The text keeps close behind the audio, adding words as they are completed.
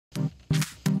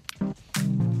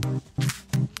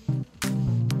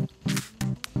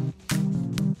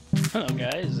Hello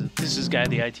guys, this is Guy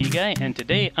the IT Guy, and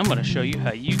today I'm going to show you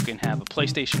how you can have a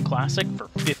PlayStation Classic for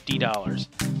 $50.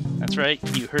 That's right,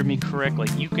 you heard me correctly.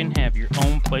 You can have your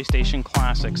own PlayStation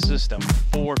Classic system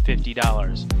for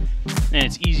 $50. And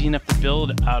it's easy enough to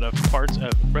build out of parts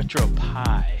of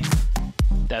RetroPie.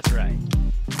 That's right.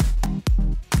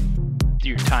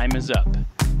 Your time is up.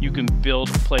 You can build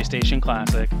a PlayStation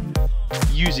Classic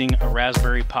using a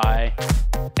Raspberry Pi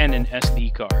and an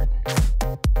SD card.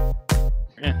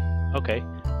 Okay,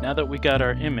 now that we got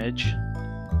our image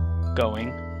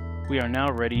going, we are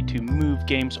now ready to move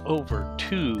games over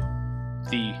to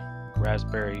the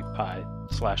Raspberry Pi /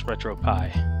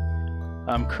 RetroPie.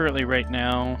 Currently right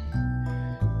now,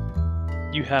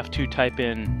 you have to type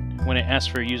in, when it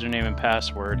asks for a username and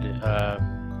password,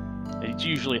 it's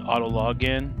usually auto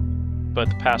login, but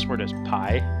the password is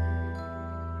Pi,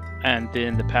 and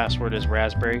then the password is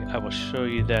Raspberry. I will show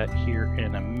you that here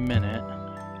in a minute,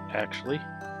 actually.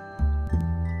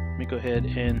 Let me go ahead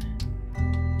and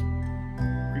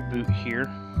reboot here.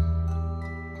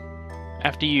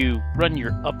 After you run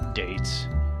your updates,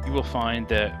 you will find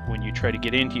that when you try to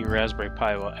get into your Raspberry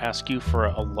Pi, it will ask you for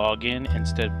a login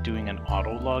instead of doing an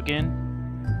auto login.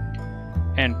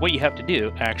 And what you have to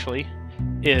do, actually,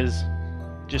 is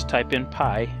just type in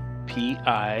Pi,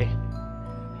 P-I,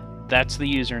 that's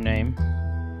the username.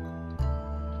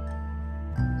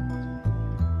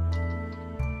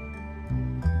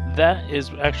 That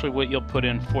is actually what you'll put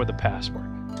in for the password.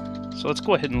 So let's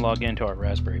go ahead and log into our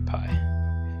Raspberry Pi.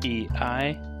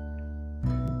 P-I-R-A-S-P-B-E-R-R-Y.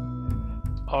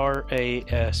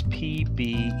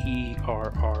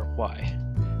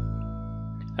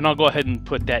 And I'll go ahead and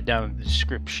put that down in the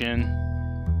description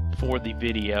for the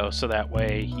video, so that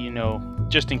way, you know,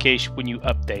 just in case when you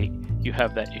update, you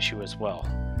have that issue as well.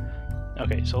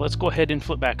 Okay, so let's go ahead and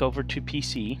flip back over to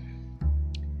PC.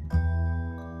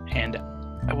 And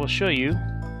I will show you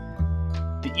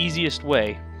the easiest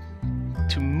way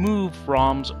to move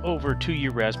ROMs over to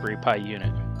your Raspberry Pi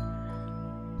unit.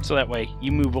 So that way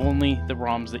you move only the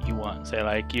ROMs that you want. Say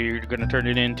like you're going to turn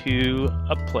it into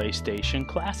a PlayStation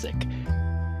Classic.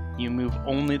 You move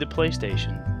only the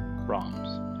PlayStation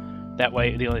ROMs. That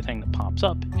way the only thing that pops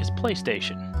up is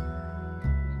PlayStation.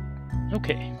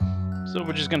 Okay, so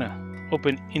we're just going to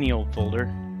open any old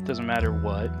folder. Doesn't matter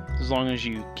what, as long as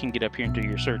you can get up here into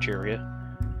your search area.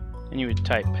 And you would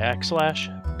type /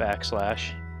 RetroPie.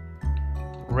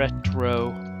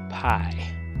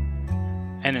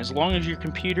 And as long as your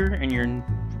computer and your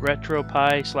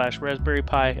RetroPie / Raspberry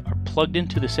Pi are plugged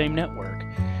into the same network,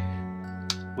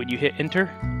 when you hit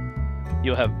enter,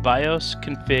 you'll have BIOS,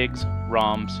 configs,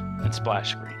 ROMs, and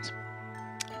splash screens.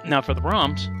 Now for the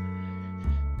ROMs,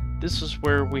 this is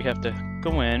where we have to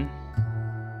go in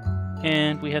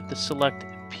and we have to select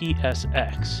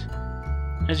PSX.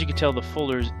 As you can tell, the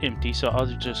folder is empty, so I'll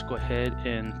just go ahead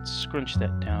and scrunch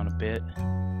that down a bit.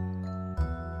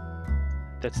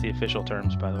 That's the official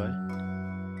terms, by the way.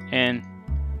 And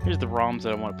here's the ROMs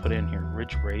that I want to put in here.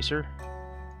 Ridge Racer.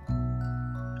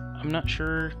 I'm not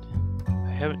sure.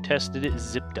 I haven't tested it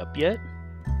zipped up yet.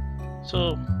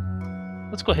 So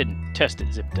let's go ahead and test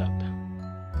it zipped up.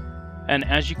 And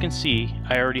as you can see,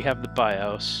 I already have the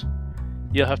BIOS.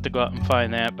 You'll have to go out and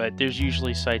find that, but there's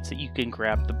usually sites that you can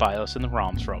grab the BIOS and the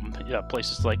ROMs from,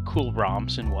 places like Cool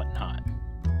ROMs and whatnot.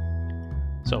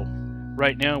 So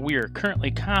right now we are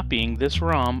currently copying this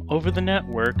ROM over the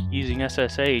network using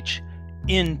SSH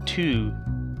into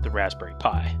the Raspberry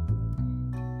Pi.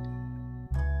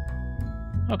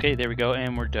 Okay, there we go,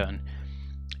 and we're done.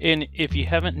 And if you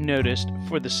haven't noticed,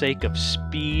 for the sake of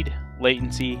speed,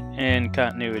 latency, and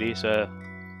continuity, so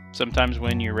sometimes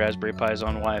when your Raspberry Pi is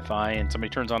on Wi-Fi and somebody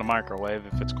turns on a microwave,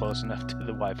 if it's close enough to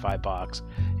the Wi-Fi box,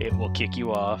 it will kick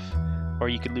you off, or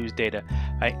you could lose data.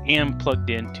 I am plugged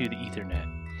into the Ethernet,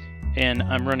 and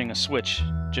I'm running a switch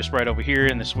just right over here,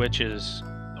 and the switch is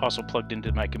also plugged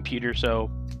into my computer, so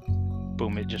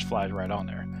boom, it just flies right on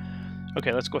there.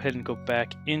 Okay, let's go ahead and go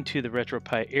back into the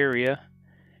RetroPie area,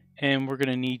 and we're going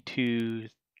to need to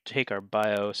take our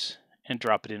BIOS and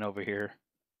drop it in over here.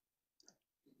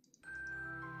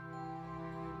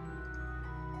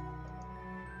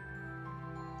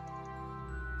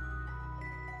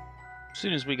 As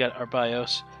soon as we got our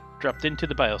BIOS dropped into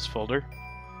the BIOS folder,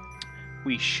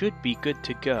 we should be good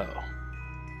to go.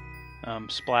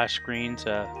 Splash screens,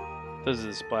 those are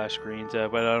the splash screens,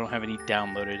 but I don't have any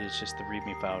downloaded, it's just the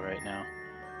README file right now.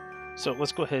 So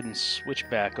let's go ahead and switch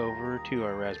back over to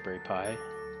our Raspberry Pi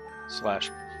 /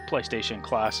 PlayStation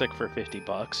Classic for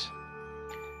 $50.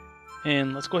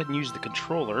 And let's go ahead and use the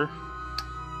controller.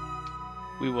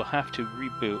 We will have to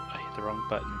reboot. I hit the wrong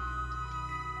button.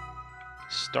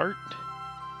 Start.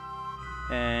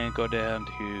 and go down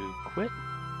to quit.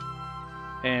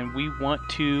 And we want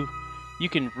to, you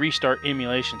can restart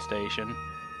emulation station,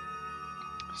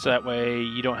 so that way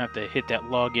you don't have to hit that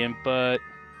login, but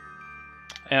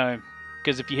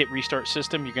because if you hit restart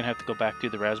system, you're going to have to go back to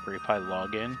the Raspberry Pi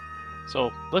login.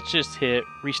 So let's just hit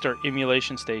restart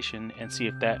emulation station and see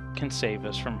if that can save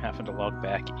us from having to log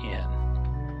back in.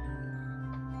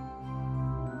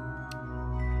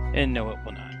 And no, it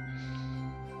will not.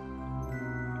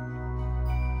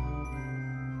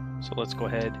 So let's go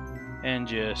ahead and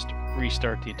just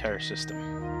restart the entire system.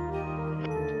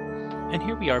 And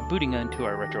here we are booting onto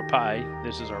our RetroPie.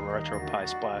 This is our RetroPie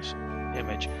splash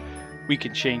image. We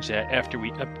can change that after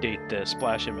we update the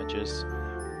splash images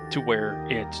to where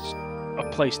it's a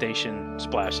PlayStation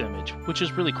splash image, which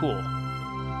is really cool.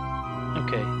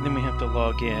 Okay, then we have to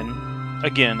log in.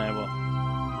 Again, I will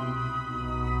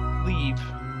leave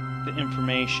the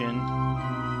information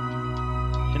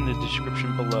in the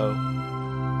description below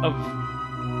of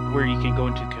where you can go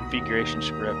into configuration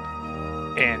script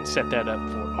and set that up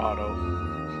for auto.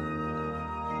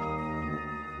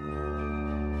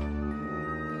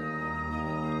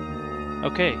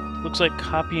 Okay, looks like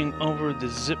copying over the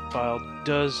zip file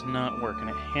does not work, and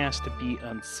it has to be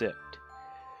unzipped.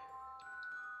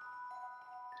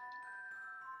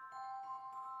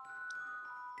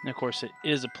 And of course, it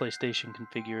is a PlayStation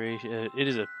configuration. It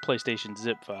is a PlayStation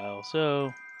zip file,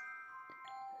 so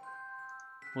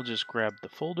we'll just grab the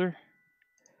folder,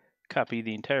 copy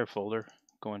the entire folder,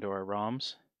 go into our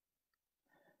ROMs.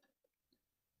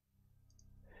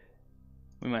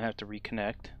 We might have to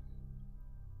reconnect.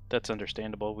 That's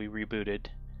understandable, we rebooted.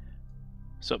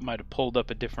 So it might have pulled up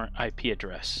a different IP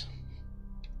address.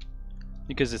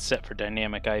 Because it's set for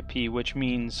dynamic IP, which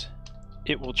means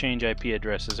it will change IP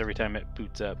addresses every time it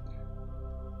boots up.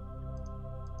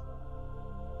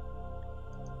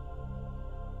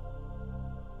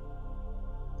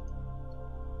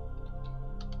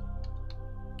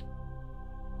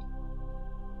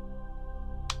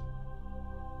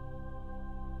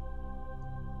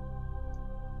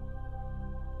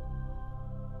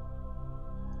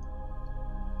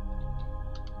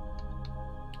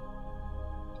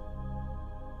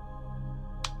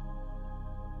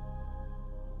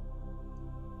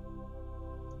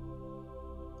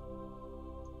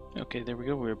 Okay, there we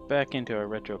go. We're back into our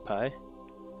RetroPie.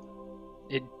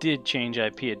 It did change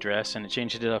IP address, and it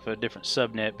changed it off a different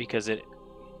subnet because I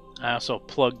also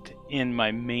plugged in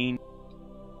my main.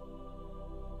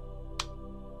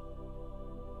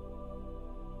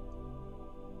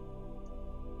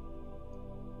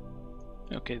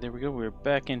 Okay, there we go. We're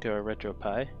back into our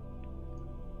RetroPie.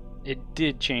 It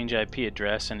did change IP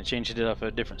address, and it changed it off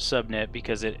a different subnet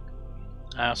because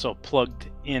I also plugged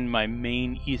in my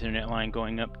main Ethernet line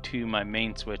going up to my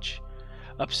main switch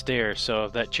upstairs, so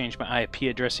that changed my IP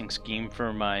addressing scheme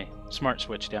for my smart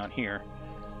switch down here.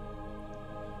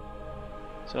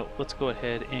 So let's go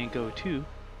ahead and go to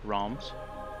ROMs,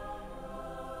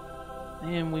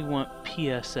 and we want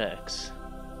PSX.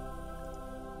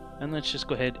 And let's just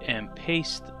go ahead and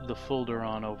paste the folder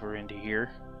on over into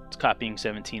here. It's copying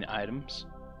 17 items,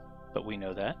 but we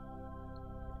know that.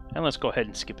 And let's go ahead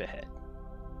and skip ahead.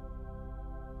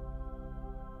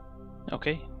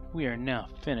 Okay, we are now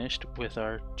finished with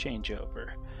our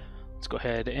changeover. Let's go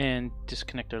ahead and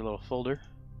disconnect our little folder.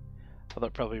 Although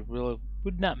it probably really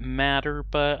would not matter,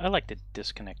 but I like to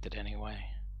disconnect it anyway.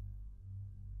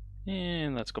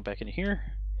 And let's go back into here,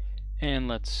 and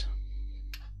let's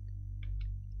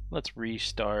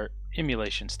restart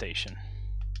emulation station.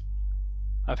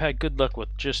 I've had good luck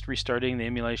with just restarting the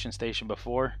emulation station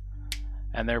before,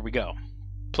 and there we go.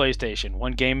 PlayStation,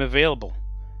 one game available.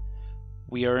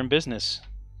 We are in business.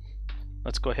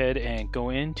 Let's go ahead and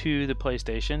go into the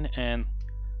PlayStation and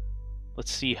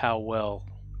let's see how well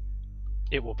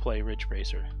it will play Ridge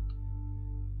Racer.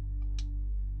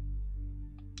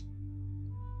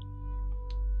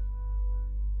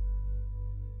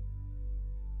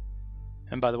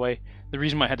 And by the way, the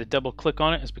reason why I had to double click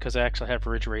on it is because I actually have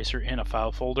Ridge Racer in a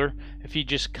file folder. If you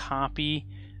just copy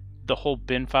the whole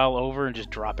bin file over and just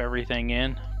drop everything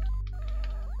in.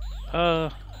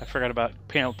 I forgot about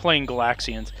playing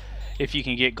Galaxians. If you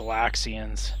can get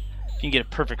Galaxians, if you can get a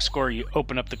perfect score, you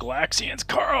open up the Galaxians.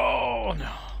 Carl! No.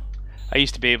 I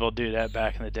used to be able to do that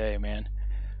back in the day, man.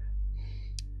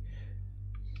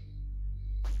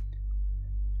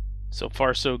 So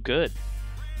far, so good.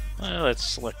 Well, let's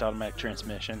select automatic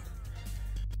transmission.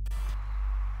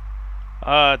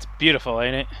 Ah, it's beautiful,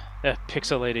 ain't it? That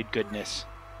pixelated goodness.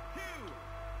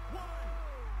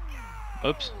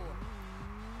 Oops.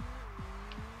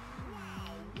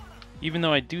 Even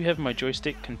though I do have my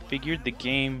joystick configured, the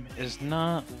game is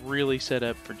not really set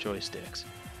up for joysticks.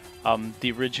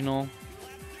 The original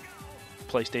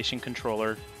PlayStation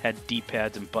controller had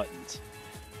D-pads and buttons.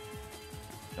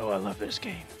 Oh, I love this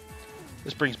game.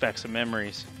 This brings back some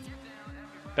memories.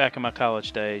 Back in my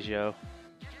college days, yo.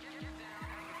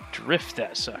 Drift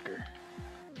that sucker.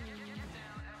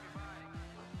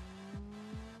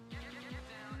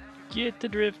 Get the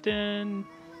drifting.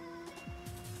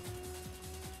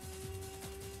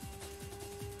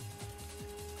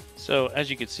 So, as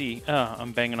you can see,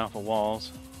 I'm banging off of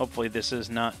walls. Hopefully this is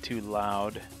not too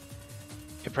loud.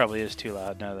 It probably is too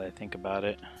loud now that I think about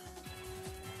it.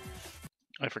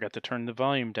 I forgot to turn the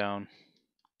volume down.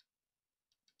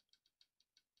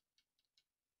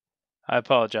 I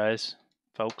apologize,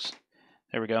 folks.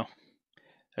 There we go.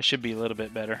 That should be a little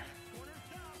bit better.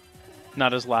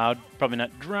 Not as loud. Probably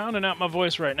not drowning out my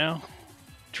voice right now.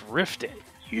 Drift it.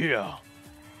 Yeah.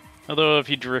 Although if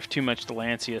you drift too much, the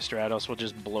Lancia Stratos will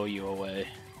just blow you away.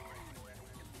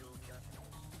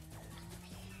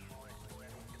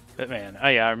 But man,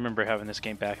 I remember having this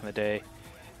game back in the day.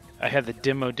 I had the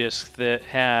demo disc that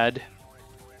had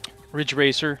Ridge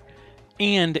Racer,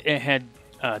 and it had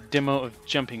a demo of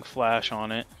Jumping Flash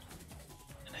on it.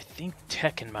 And I think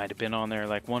Tekken might have been on there,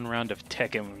 like one round of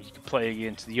Tekken where you could play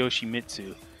against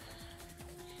Yoshimitsu.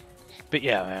 But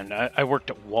yeah, man, I worked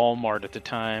at Walmart at the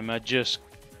time. I just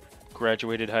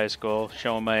graduated high school,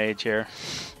 showing my age here.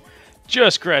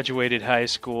 Just graduated high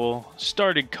school,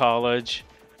 started college,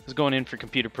 was going in for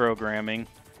computer programming.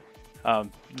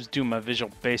 Was doing my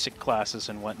Visual Basic classes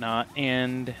and whatnot,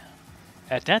 and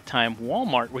at that time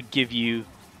Walmart would give you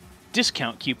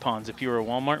discount coupons. If you were a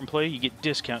Walmart employee, you get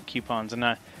discount coupons, and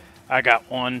I got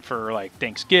one for like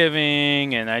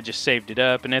Thanksgiving, and I just saved it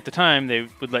up. And at the time they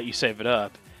would let you save it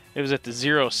up. It was at the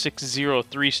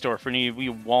 0603 store. For any of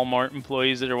you Walmart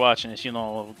employees that are watching this, you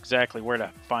know exactly where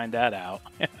to find that out.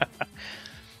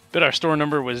 But our store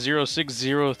number was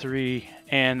 0603,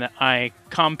 and I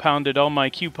compounded all my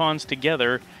coupons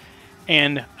together,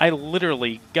 and I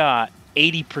literally got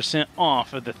 80%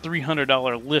 off of the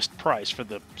 $300 list price for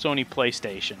the Sony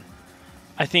PlayStation.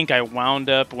 I think I wound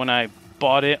up when I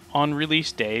bought it on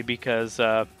release day, because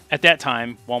at that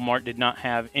time Walmart did not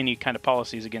have any kind of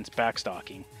policies against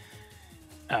backstocking.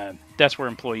 That's where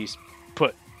employees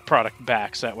put product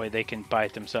back so that way they can buy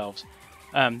it themselves.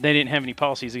 They didn't have any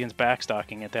policies against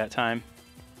backstocking at that time.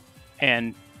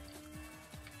 And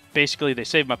basically they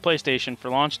saved my PlayStation for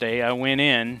launch day. I went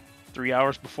in 3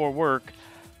 hours before work,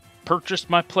 purchased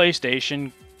my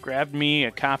PlayStation, grabbed me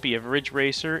a copy of Ridge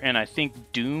Racer, and I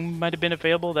think Doom might have been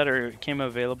available. That came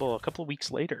available a couple of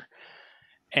weeks later.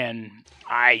 And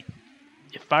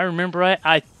if I remember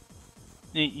right,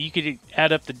 you could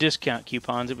add up the discount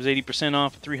coupons. It was 80%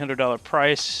 off, a $300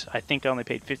 price. I think I only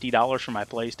paid $50 for my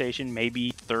PlayStation,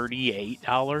 maybe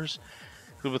 $38.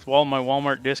 With all my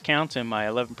Walmart discounts and my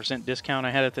 11% discount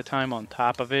I had at the time on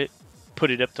top of it,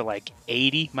 put it up to like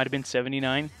 80, might have been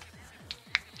 79.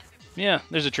 Yeah,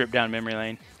 there's a trip down memory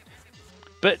lane.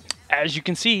 But as you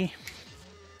can see,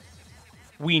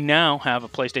 we now have a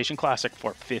PlayStation Classic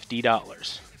for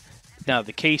 $50. Now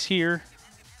the case here,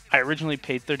 I originally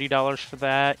paid $30 for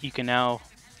that. You can now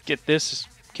get this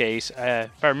case.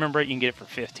 If I remember right, you can get it for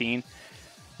 $15.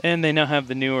 And they now have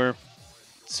the newer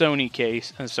Sony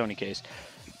case.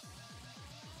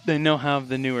 They now have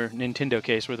the newer Nintendo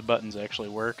case where the buttons actually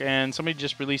work. And somebody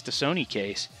just released a Sony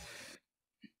case.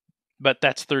 But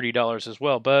that's $30 as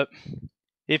well. But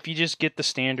if you just get the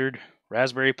standard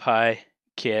Raspberry Pi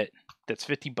kit, that's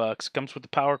 $50. Comes with the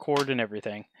power cord and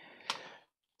everything.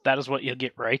 That is what you'll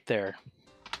get right there.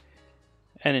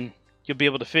 And then you'll be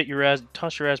able to fit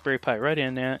toss your Raspberry Pi right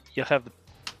in there. You'll have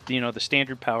the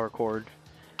standard power cord,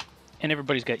 and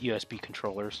everybody's got USB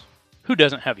controllers. Who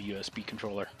doesn't have a USB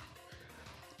controller?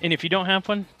 And if you don't have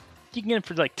one, you can get it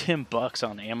for like $10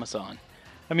 on Amazon.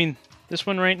 I mean, this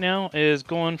one right now is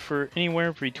going for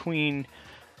anywhere between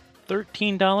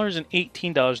 $13 and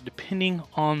 $18, depending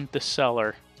on the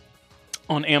seller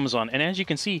on Amazon. And as you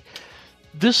can see,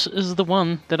 this is the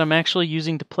one that I'm actually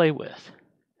using to play with.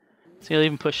 See, I'll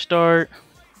even push start.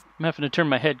 I'm having to turn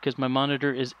my head because my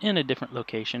monitor is in a different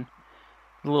location.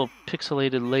 The little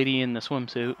pixelated lady in the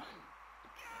swimsuit.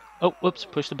 Oh, whoops,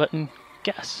 push the button.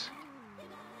 Guess.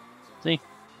 See?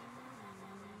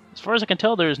 As far as I can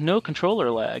tell, there is no controller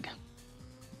lag.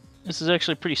 This is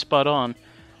actually pretty spot on.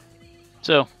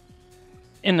 So,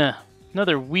 in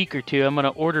another week or two, I'm going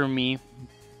to order me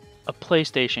a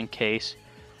PlayStation case.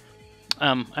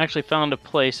 I actually found a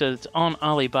place that's on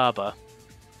Alibaba.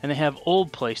 And they have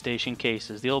old PlayStation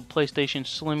cases, the old PlayStation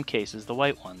Slim cases, the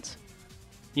white ones.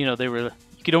 You know, they were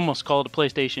You could almost call it a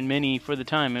PlayStation Mini for the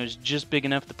time. It was just big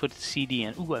enough to put the CD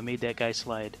in. Ooh, I made that guy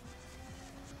slide.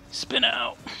 Spin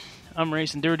out! I'm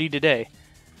racing dirty today.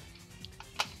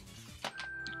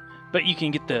 But you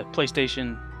can get the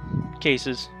PlayStation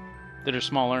cases that are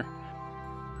smaller.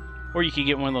 Or you can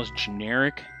get one of those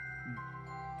generic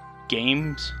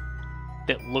games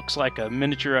that looks like a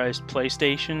miniaturized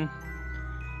PlayStation.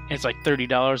 It's like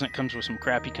 $30 and it comes with some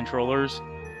crappy controllers.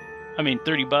 I mean,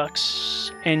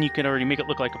 $30, and you can already make it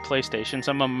look like a PlayStation.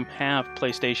 Some of them have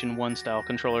PlayStation 1 style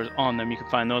controllers on them. You can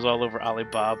find those all over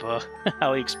Alibaba,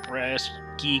 AliExpress,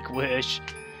 GeekWish,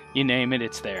 you name it,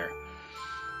 it's there.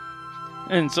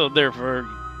 And so therefore,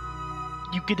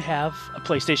 you could have a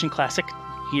PlayStation Classic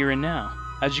here and now.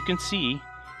 As you can see,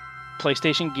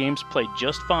 PlayStation games play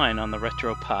just fine on the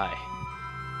RetroPie.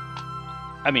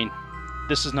 I mean,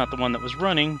 this is not the one that was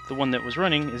running. The one that was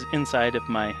running is inside of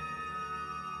my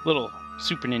little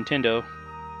Super Nintendo.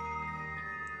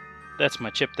 That's my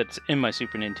chip that's in my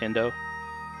Super Nintendo.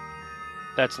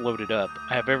 That's loaded up.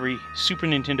 I have every Super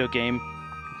Nintendo game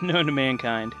known to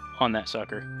mankind on that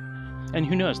sucker. And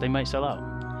who knows, they might sell out.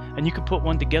 And you could put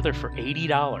one together for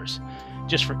 $80.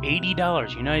 Just for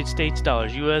 $80, United States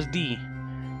dollars, USD.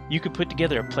 You could put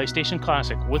together a PlayStation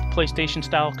Classic with PlayStation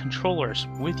style controllers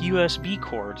with USB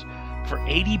cords for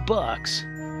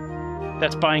 $80.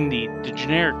 That's buying the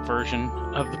generic version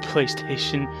of the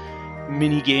PlayStation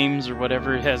mini games or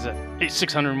whatever. It has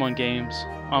 601 games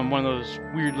on one of those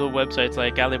weird little websites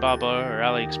like Alibaba or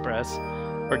AliExpress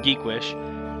or GeekWish.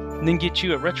 And then get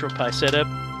you a RetroPie setup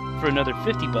for another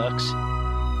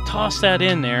 $50. Toss that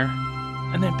in there,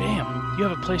 and then bam, you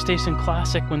have a PlayStation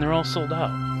Classic when they're all sold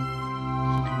out.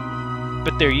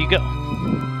 But there you go.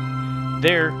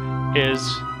 There is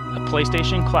a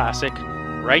PlayStation Classic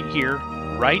right here,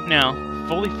 right now,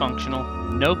 fully functional,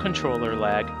 no controller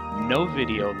lag, no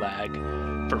video lag,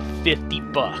 for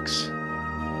 $50.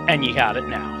 And you got it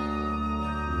now.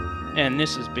 And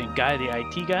this has been Guy the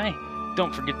IT Guy.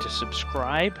 Don't forget to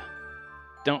subscribe.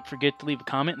 Don't forget to leave a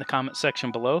comment in the comment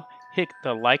section below. Hit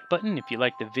the like button if you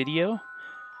like the video.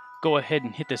 Go ahead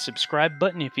and hit the subscribe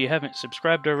button if you haven't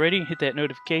subscribed already. Hit that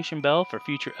notification bell for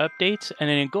future updates. And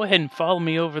then go ahead and follow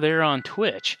me over there on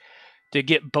Twitch to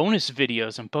get bonus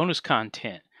videos and bonus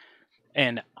content.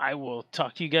 And I will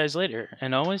talk to you guys later.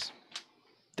 And always,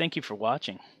 thank you for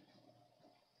watching.